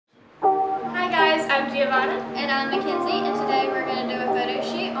And I'm Mackenzie, and today we're going to do a photo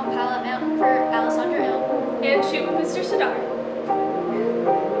shoot on Palette Mountain for AlycesaundraL. And shoot with Mr. Sadar.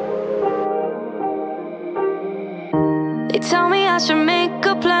 They tell me I should make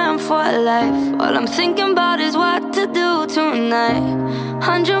a plan for life. All I'm thinking about is what to do tonight.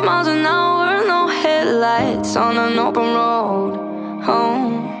 100 miles an hour, no headlights on an open road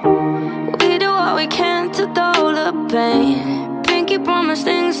home. We do what we can to dull the pain. Pinky promise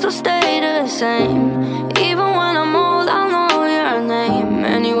things to stay the same. Even when I'm old, I'll know your name.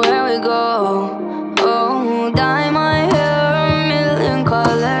 Anywhere we go, oh, dye my hair a million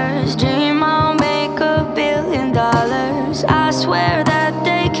colors. Dream I'll make $1 billion. I swear that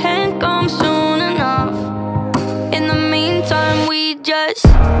day can't come soon enough. In the meantime, we just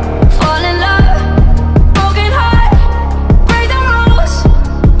fall in love. Broken heart, break the rules.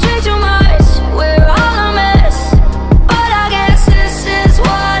 Drink too much, we're all a mess. But I guess this is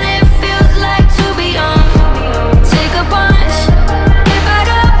what it feels like to be young. Take a punch, get back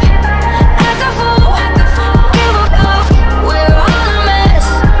up, act a fool, give a fuck. We're all a mess.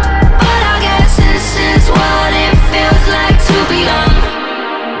 But I guess this is what it feels like to be young.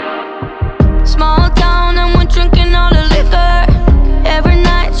 Small town and we're drinking all the liquor. Every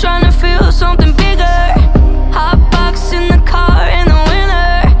night trying to feel something bigger. Hot box in the car in the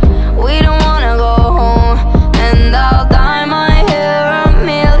winter. We don't wanna go home. And I'll dye my hair a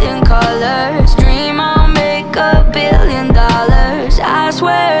million colors. Dream I'll make $1 billion. I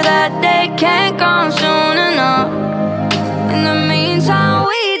swear that day can't come soon enough. In the meantime,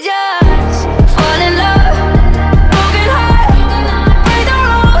 we just fall in love. Broken heart, break the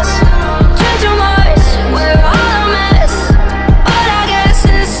rules. Drink too much, we're all a mess. But I guess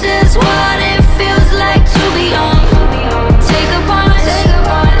this is what it feels like to be young. Take a punch,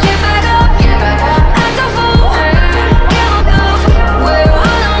 get back up, act a fool, give a fuck. We're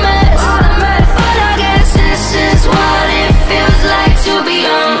all a mess. But I guess this is what it feels like to be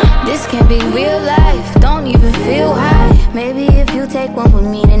young. This can't be real life, don't even feel high. Maybe if you take one with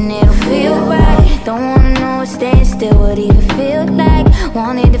me, then it'll feel right. Don't wanna know what staying still would even feel like.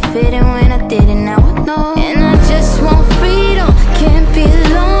 Wanted to fit in when I didn't, now I know. And I just want freedom, can't be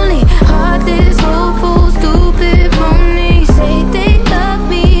lonely. Heartless, hopeful, stupid, phony. Say they love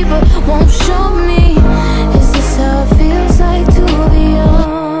me, but won't show me. Is this how it feels like to be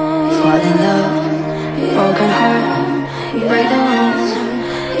young? Fall in love, broken heart, break the rules.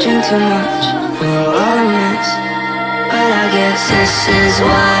 Drink too much, we're all a mess. But I guess this is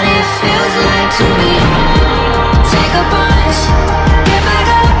what it feels like to be young. Take a punch,